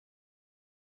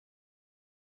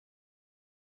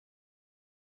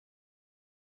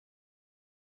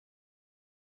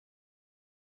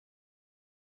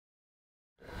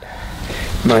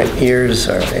My ears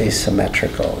are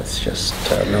asymmetrical. It's just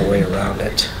no way around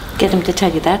it. Get him to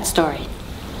tell you that story.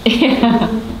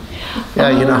 Yeah,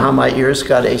 you know how my ears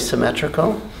got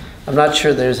asymmetrical? I'm not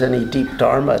sure there's any deep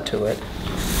dharma to it.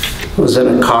 I was in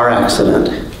a car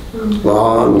accident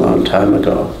long time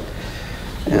ago.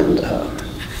 And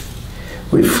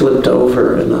we flipped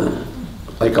over in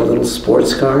like a little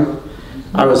sports car.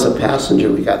 I was a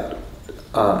passenger. We got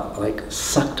like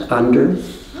sucked under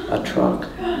a truck.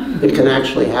 It can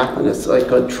actually happen. It's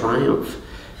like a Triumph.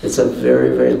 It's a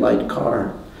very, very light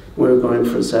car. We were going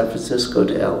from San Francisco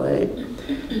to LA.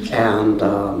 And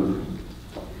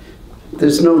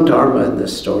there's no dharma in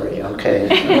this story, okay?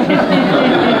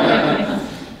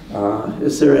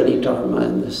 Is there any dharma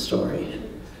in this story?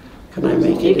 Can I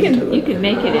make it into it? You can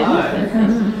make it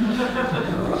into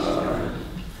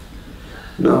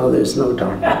no, there's no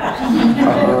dharma.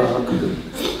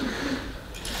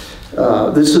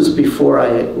 This was before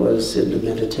I was into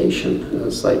meditation. It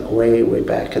was like way, way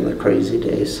back in the crazy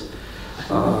days.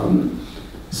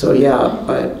 So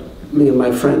yeah, me and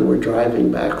my friend were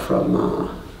driving back from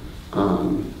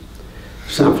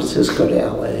San Francisco to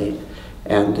LA,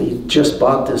 and he just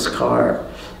bought this car.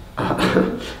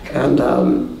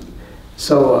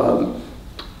 So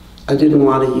I didn't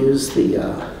want to use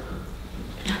the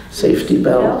safety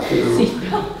belt. You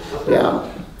know? Yeah,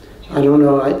 I don't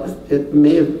know. It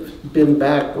may have been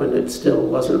back when it still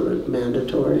wasn't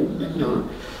mandatory. You know?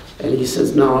 And he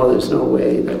says, "No, there's no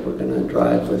way that we're going to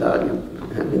drive without you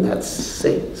having that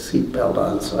seat belt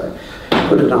on." So I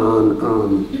put it on.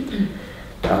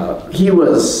 He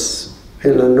was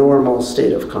in a normal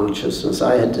state of consciousness.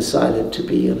 I had decided to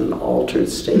be in an altered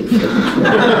state for the trip.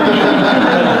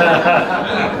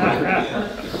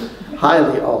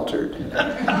 Highly altered.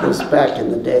 It was back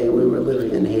in the day. We were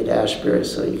living in Haight-Ashbury,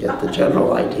 so you get the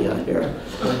general idea here.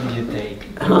 What did you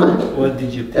take? Huh? What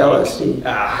did you take? LSD.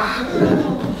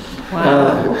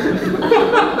 Wow.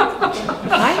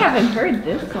 I haven't heard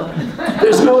this one.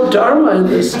 There's no dharma in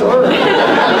this story.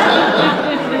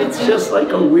 It's just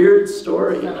like a weird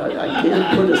story. I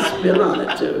can't put a spin on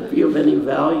it to be of any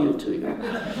value to you.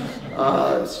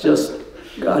 It's just,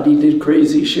 God, he did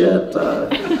crazy shit.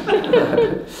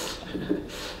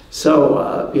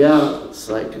 So yeah, it's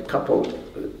like a couple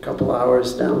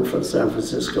hours down from San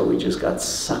Francisco. We just got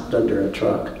sucked under a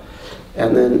truck,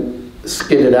 and then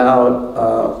skidded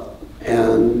out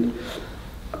and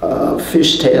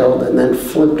fishtailed, and then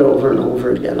flipped over and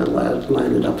over again and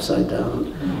landed upside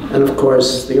down. And of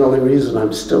course, the only reason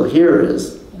I'm still here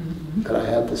is that I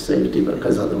had the safety,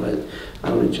 because otherwise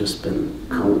I would have just been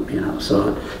out, you know.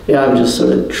 So yeah, I'm just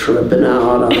sort of tripping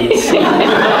out on the side.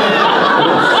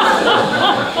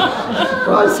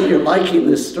 Well, I see you're liking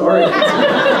this story.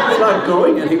 It's not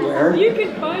going anywhere. You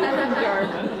can find some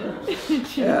dharma.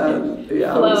 And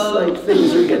yeah, it's like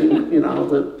things are getting, you know,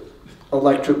 the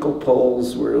electrical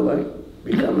poles were like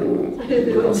becoming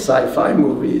sci-fi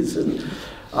movies, and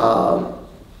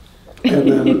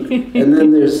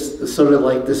then there's sort of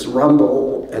like this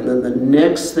rumble, and then the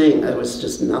next thing, it was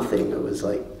just nothing. It was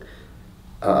like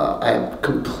I have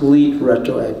complete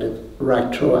retroactive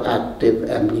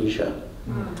amnesia.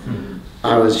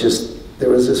 I was just,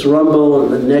 there was this rumble,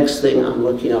 and the next thing I'm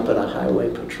looking up at a highway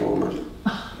patrolman,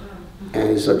 and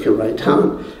he's looking right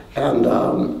down, and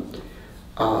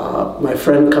my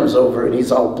friend comes over, and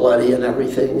he's all bloody and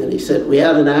everything, and he said, "We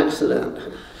had an accident."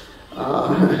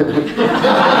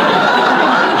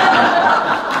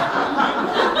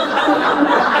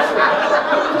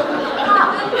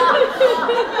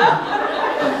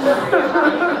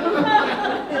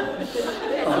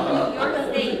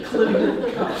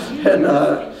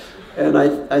 And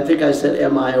I think I said,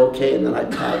 "Am I okay?" And then I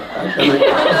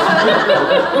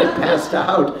passed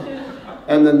out.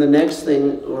 And then the next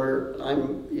thing,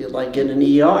 I'm like in an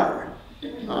ER,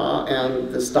 and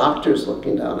this doctor's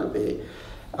looking down at me,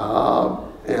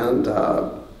 and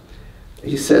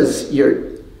he says,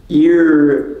 "Your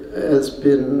ear has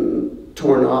been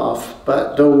torn off,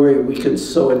 but don't worry, we can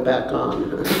sew it back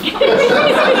on."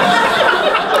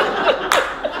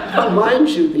 Now, mind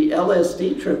you, the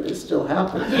LSD trip is still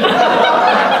happening.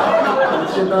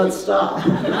 It did not stop.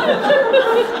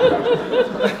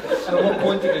 At what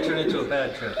point did it turn into a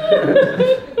bad trip?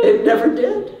 It never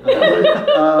did.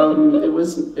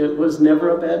 It was never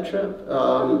a bad trip.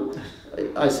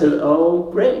 I said, "Oh,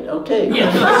 great, okay." So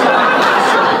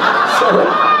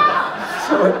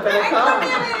it back on.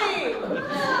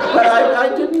 But I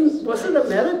wasn't a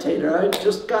meditator. I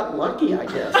just got lucky, I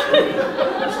guess.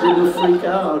 Just didn't freak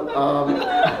out.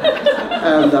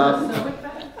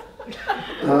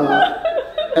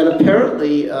 And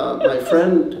apparently, my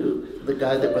friend, the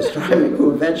guy that was driving,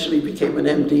 who eventually became an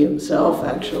MD himself,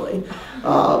 actually.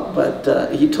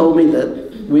 But he told me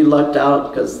that we lucked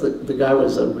out because the guy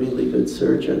was a really good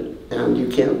surgeon, and you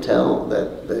can't tell that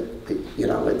you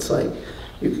know, it's like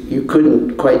you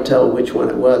couldn't quite tell which one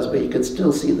it was, but you could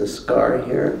still see the scar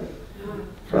here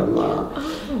from.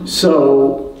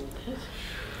 So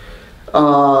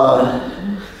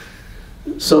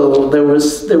there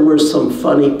were some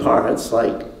funny parts,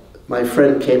 like my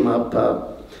friend came up.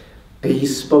 He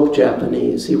spoke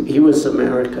Japanese. He was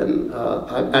American.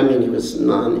 I mean, he was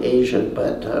non-Asian,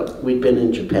 but we'd been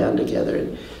in Japan together.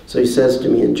 And so he says to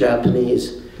me in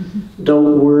Japanese,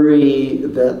 "Don't worry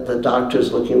that the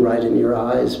doctor's looking right in your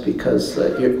eyes, because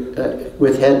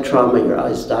with head trauma, your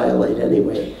eyes dilate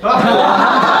anyway."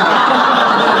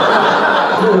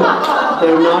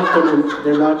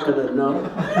 They're not gonna know.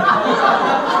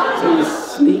 So he's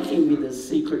sneaking me this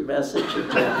secret message in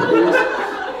Japanese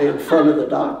in front of the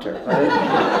doctor, right?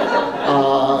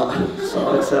 So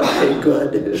I said, okay,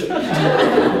 good.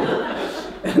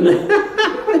 And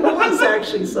it was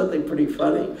actually something pretty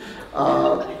funny.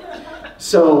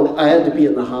 So I had to be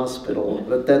in the hospital,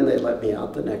 but then they let me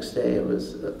out the next day. It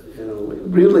was, you know,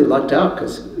 really lucked out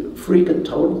because freaking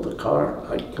totaled the car.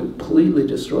 I completely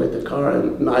destroyed the car,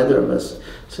 and neither of us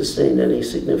sustained any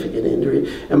significant injury.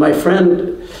 And my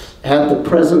friend had the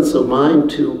presence of mind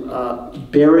to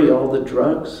bury all the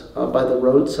drugs by the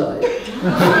roadside.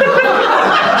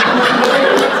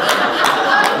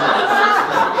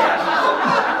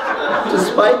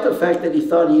 Despite the fact that he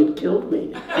thought he had killed me.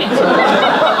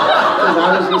 Because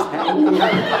I was just hanging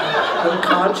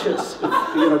unconscious,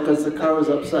 you know, because the car was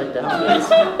upside down. It's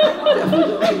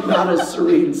definitely not a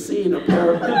serene scene,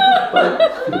 apparently. But,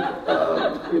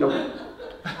 you know,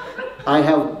 I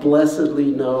have blessedly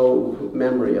no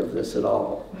memory of this at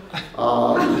all.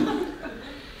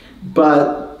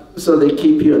 But, so they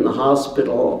keep you in the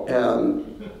hospital,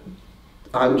 and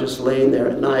I'm just laying there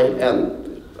at night, and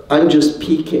I'm just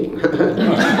peeking.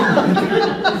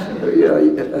 You know,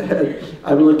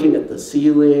 I'm looking at the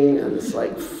ceiling, and it's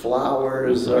like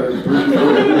flowers are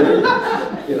breathing.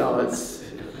 You know, it's,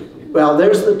 well,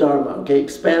 there's the Dharma, okay,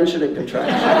 expansion and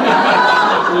contraction.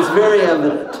 It was very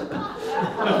evident.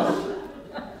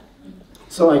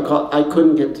 So I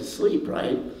couldn't get to sleep,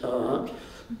 right? So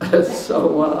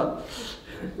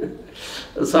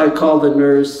I called the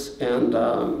nurse, and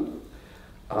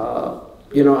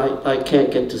you know, I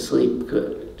can't get to sleep.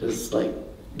 Good, just like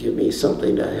give me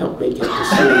something to help me get to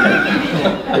sleep.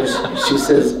 And she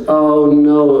says, "Oh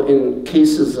no, in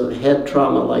cases of head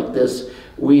trauma like this,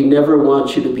 we never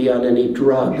want you to be on any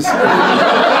drugs."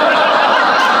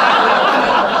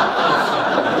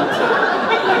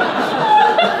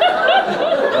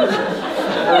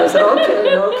 I said,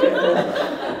 okay,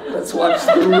 let's watch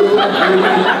the room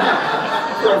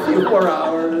for a few more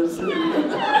hours.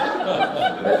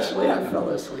 Eventually I fell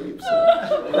asleep, so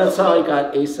that's how I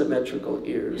got asymmetrical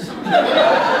ears.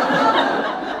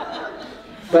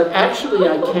 But actually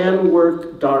I can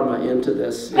work Dharma into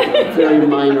this in a very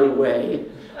minor way,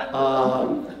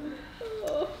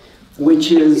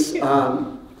 which is,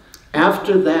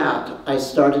 after that I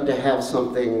started to have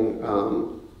something.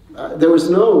 There was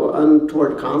no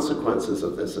untoward consequences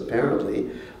of this,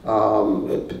 apparently,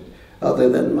 other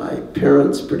than my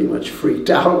parents pretty much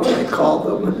freaked out when I called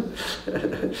them.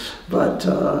 But,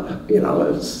 you know,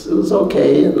 it was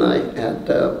okay, and I had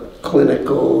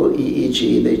clinical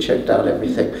EEG. They checked out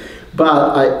everything.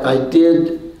 But I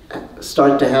did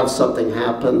start to have something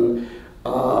happen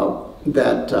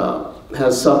that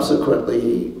has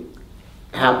subsequently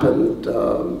happened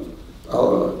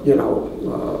you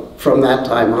know, from that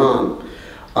time on,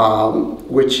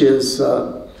 which is,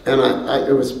 and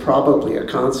it was probably a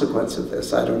consequence of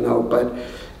this, I don't know, but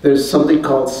there's something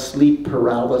called sleep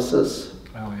paralysis.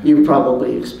 Oh, yeah. You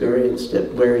probably experienced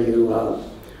it, where you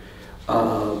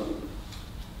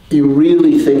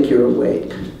really think you're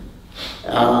awake,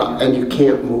 and you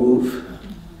can't move,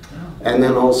 and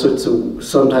then all sorts of,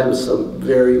 sometimes some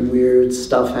very weird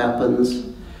stuff happens.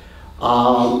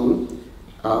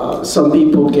 Some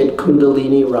people get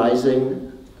Kundalini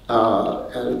rising,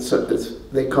 and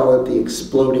they call it the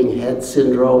exploding head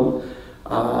syndrome.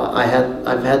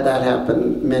 I've had that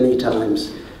happen many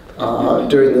times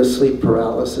during the sleep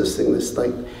paralysis thing.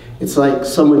 It's like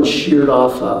someone sheared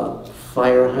off a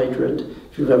fire hydrant,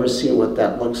 if you've ever seen what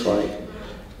that looks like,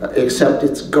 except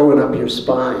it's going up your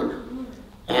spine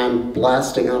and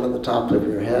blasting out of the top of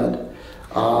your head.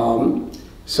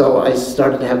 So I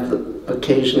started to have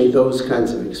occasionally those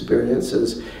kinds of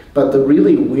experiences. But the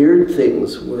really weird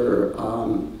things were,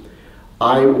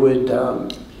 I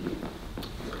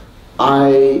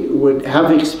I would have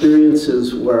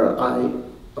experiences where I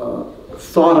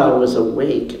thought I was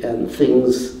awake and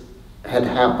things had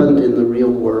happened in the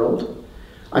real world.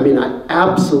 I mean, I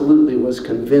absolutely was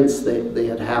convinced they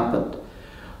had happened.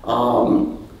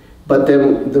 But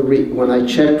then when I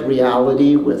checked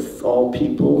reality with all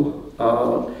people,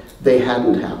 they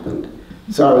hadn't happened.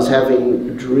 So I was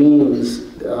having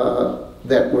dreams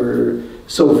that were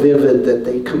so vivid that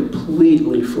they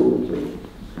completely fooled me.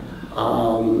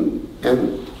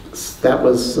 And that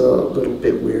was a little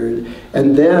bit weird.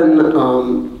 And then,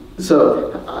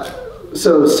 so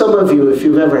some of you, if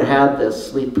you've ever had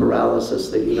this sleep paralysis,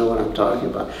 that you know what I'm talking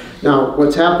about. Now,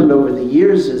 what's happened over the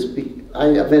years is I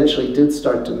eventually did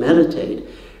start to meditate,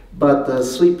 but the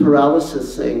sleep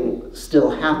paralysis thing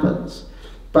still happens.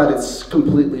 But it's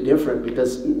completely different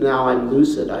because now I'm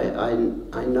lucid. I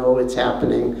know it's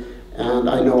happening, and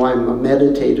I know I'm a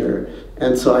meditator,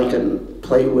 and so I can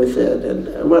play with it.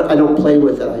 And well, I don't play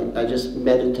with it, I just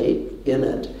meditate in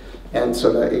it and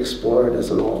sort of explore it as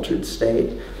an altered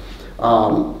state.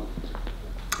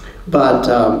 But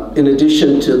in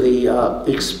addition to the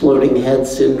exploding head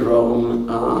syndrome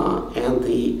and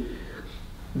the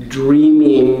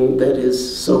dreaming that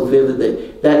is so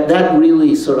vivid, that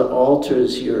really sort of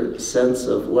alters your sense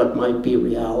of what might be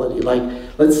reality. Like,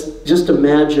 let's just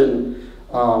imagine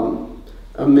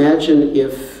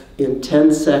if in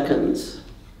 10 seconds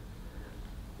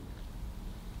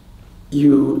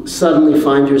you suddenly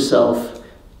find yourself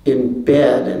in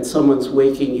bed and someone's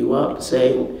waking you up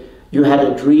saying you had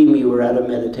a dream you were at a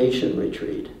meditation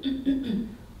retreat.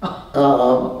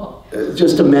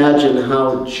 Just imagine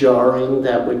how jarring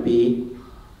that would be.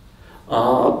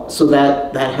 So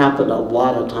that happened a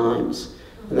lot of times.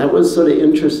 And that was sort of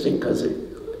interesting because,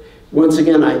 once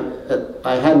again,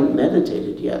 I hadn't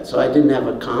meditated yet, so I didn't have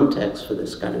a context for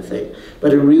this kind of thing.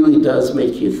 But it really does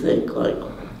make you think, like,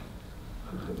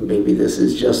 maybe this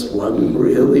is just one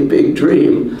really big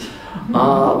dream.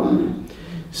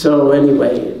 So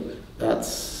anyway,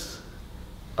 that's...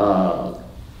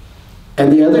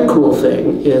 and the other cool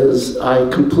thing is I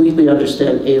completely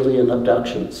understand alien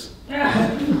abductions.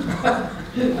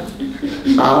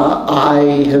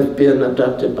 I have been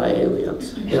abducted by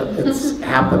aliens. It's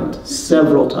happened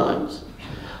several times.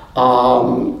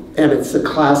 And it's a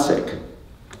classic.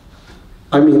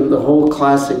 I mean, the whole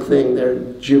classic thing, they're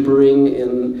gibbering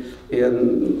in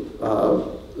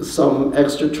some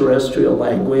extraterrestrial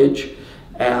language.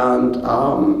 And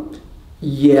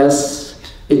yes,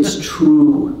 it's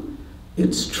true.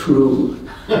 It's true.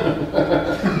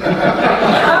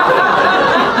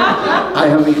 I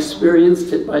have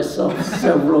experienced it myself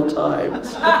several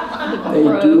times. They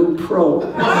do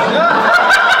probe.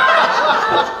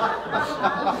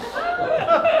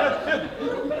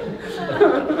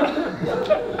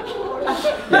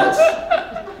 Yes,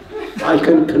 I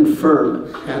can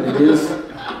confirm, and it is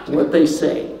what they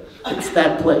say. It's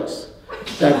that place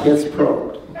that gets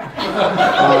probed.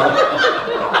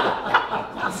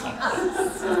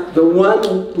 The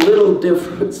one little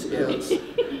difference is,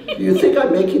 you think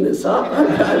I'm making this up?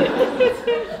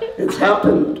 It's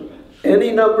happened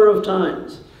any number of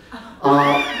times.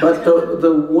 But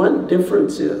the one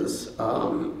difference is,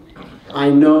 I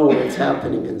know it's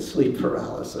happening in sleep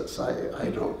paralysis. I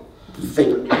don't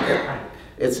think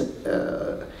it's,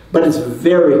 but it's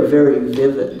very, very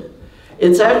vivid.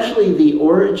 It's actually the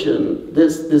origin,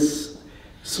 this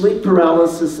sleep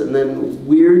paralysis and then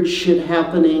weird shit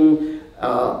happening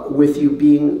with you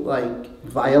being like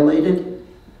violated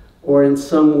or in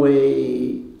some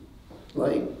way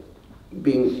like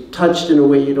being touched in a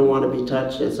way you don't want to be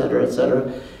touched, etc.,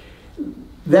 etc.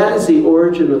 That is the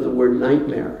origin of the word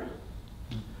nightmare.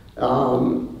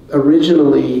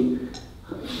 Originally,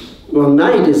 well,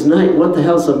 night is night. What the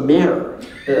hell's a mare?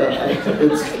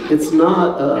 It's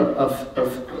not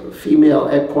a female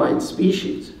equine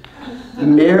species.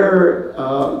 Mare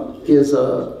is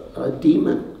a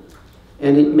demon.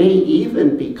 And it may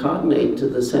even be cognate to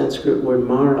the Sanskrit word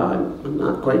Mara. I'm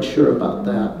not quite sure about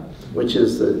that, which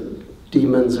is the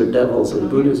demons or devils in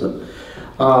Buddhism.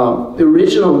 The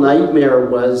original nightmare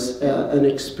was an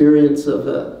experience of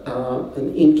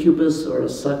an incubus or a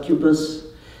succubus.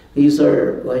 These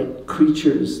are like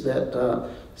creatures that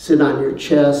sit on your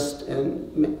chest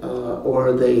and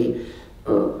or they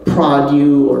prod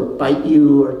you or bite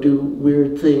you or do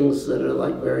weird things that are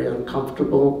like very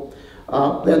uncomfortable.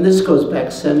 And this goes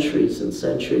back centuries and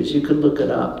centuries. You can look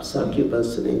it up,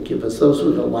 succubus and incubus. Those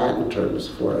were the Latin terms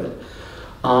for it.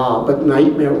 But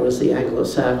nightmare was the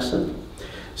Anglo-Saxon.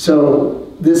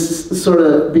 So this sort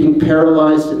of being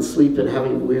paralyzed in sleep and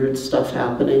having weird stuff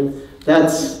happening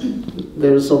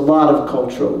there's a lot of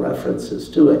cultural references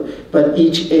to it, but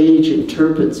each age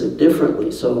interprets it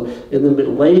differently. So in the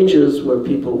Middle Ages, where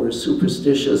people were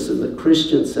superstitious in the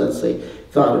Christian sense, they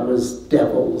thought it was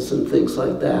devils and things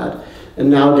like that. And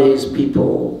nowadays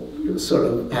people sort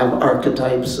of have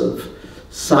archetypes of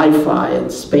sci-fi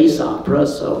and space opera,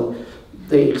 so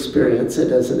they experience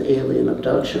it as an alien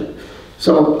abduction.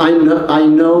 So I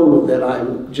know that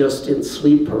I'm just in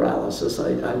sleep paralysis.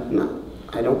 I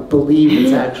don't believe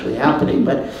it's actually happening,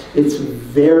 but it's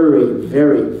very,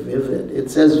 very vivid.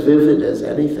 It's as vivid as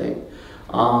anything.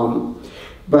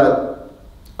 But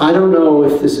I don't know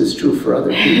if this is true for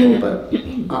other people, but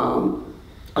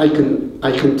I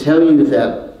can tell you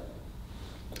that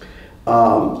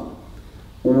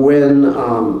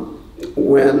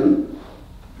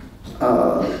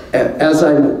as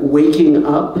I'm waking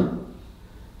up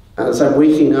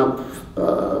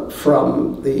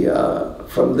from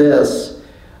this,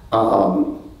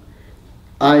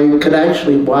 I could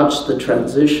actually watch the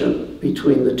transition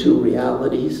between the two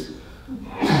realities.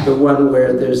 The one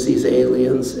where there's these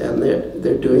aliens and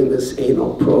they're doing this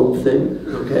anal probe thing,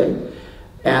 okay?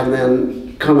 And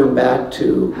then coming back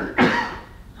to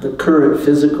the current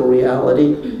physical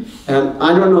reality. And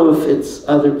I don't know if it's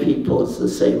other people, it's the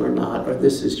same or not, or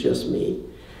this is just me.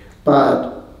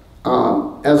 But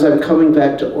as I'm coming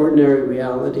back to ordinary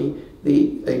reality,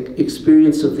 the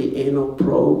experience of the anal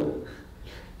probe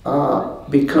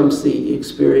becomes the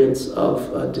experience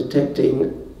of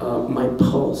detecting my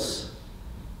pulse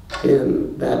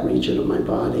in that region of my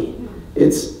body.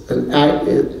 It's an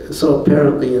act, so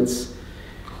apparently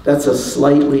that's a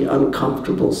slightly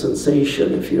uncomfortable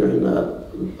sensation if you're in a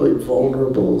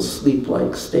vulnerable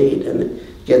sleep-like state, and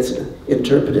it gets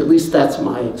interpreted. At least that's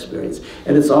my experience.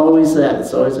 And it's always that.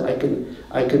 It's always I can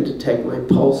detect my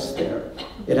pulse there.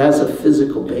 It has a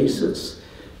physical basis,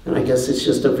 and I guess it's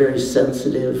just a very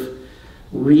sensitive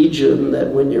region that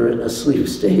when you're in a sleep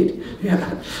state,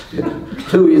 yeah.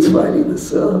 Louis is finding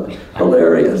this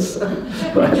hilarious.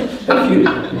 But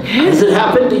has it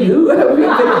happened to you? Have you been? I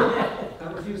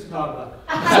refuse to talk about it.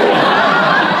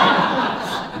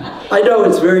 I know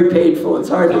it's very painful. It's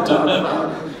hard to talk about. I'm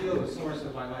not going to reveal the source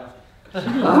of my laughter.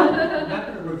 I'm not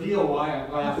going to reveal why I'm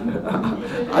laughing.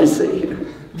 I see.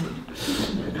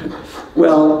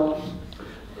 Well,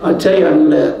 I tell you, I'm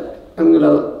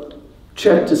gonna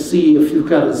check to see if you've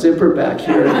got a zipper back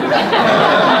here.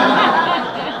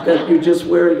 That you're just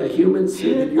wearing a human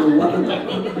suit and you're one of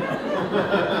them.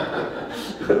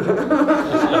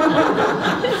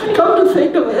 Come to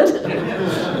think of it,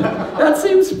 that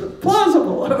seems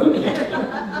plausible.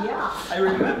 I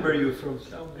remember you from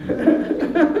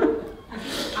somewhere.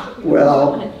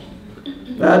 Well,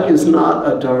 that is not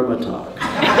a Dharma talk.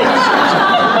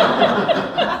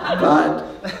 But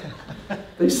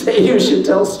they say you should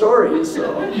tell stories,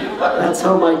 so that's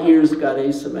how my ears got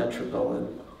asymmetrical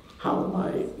and how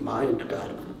my mind got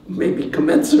maybe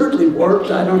commensurately warped,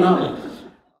 I don't know.